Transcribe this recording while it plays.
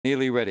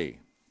Nearly ready.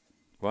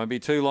 Won't be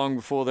too long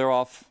before they're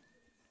off.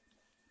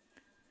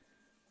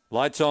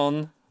 Lights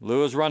on.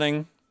 Lures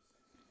running.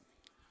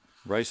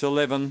 Race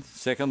 11,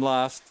 second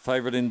last.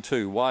 Favourite in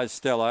 2. Wise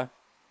Stella.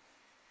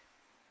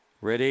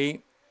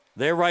 Ready.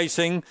 They're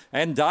racing,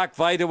 and Dark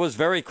Vader was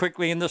very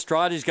quickly in the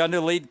stride. He's going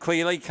to lead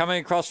clearly. Coming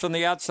across from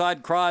the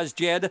outside, Cries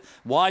Jed.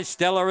 Wise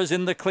Stella is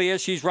in the clear.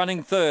 She's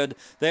running third.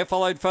 They're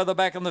followed further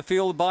back in the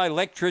field by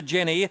Lectra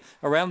Jenny.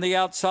 Around the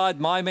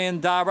outside, My Man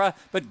Dara.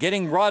 But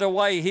getting right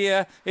away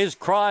here is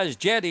Cries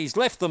Jed. He's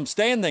left them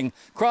standing.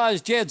 Cries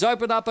Jed's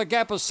opened up a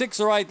gap of 6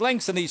 or 8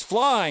 lengths, and he's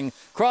flying.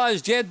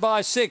 Cries Jed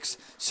by 6.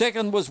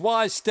 Second was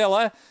Wise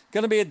Stella.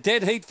 Going to be a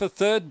dead heat for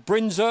third,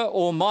 Brinza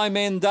or My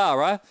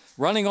Mandara.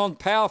 Running on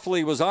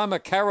powerfully was I'm a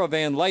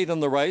Caravan late in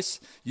the race.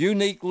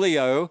 Unique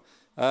Leo.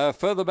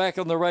 Further back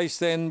in the race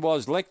then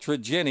was Lectra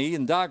Jenny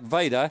and Dark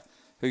Vader,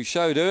 who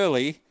showed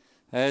early,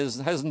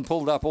 hasn't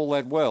pulled up all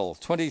that well.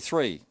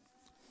 23.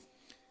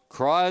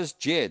 Cries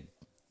Jed.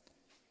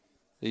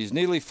 He's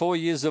nearly 4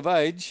 years of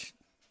age,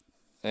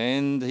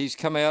 and he's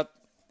come out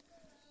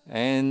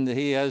and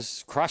he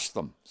has crushed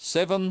them.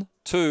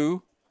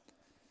 7-2.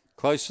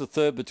 Close to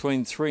third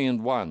between 3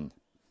 and 1.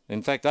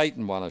 In fact, 8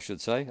 and 1, I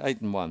should say.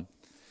 8 and 1.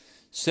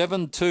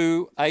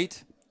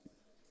 7-2-8.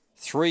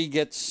 3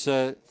 gets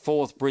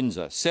fourth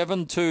Brinza.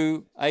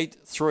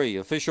 7-2-8-3.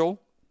 Official.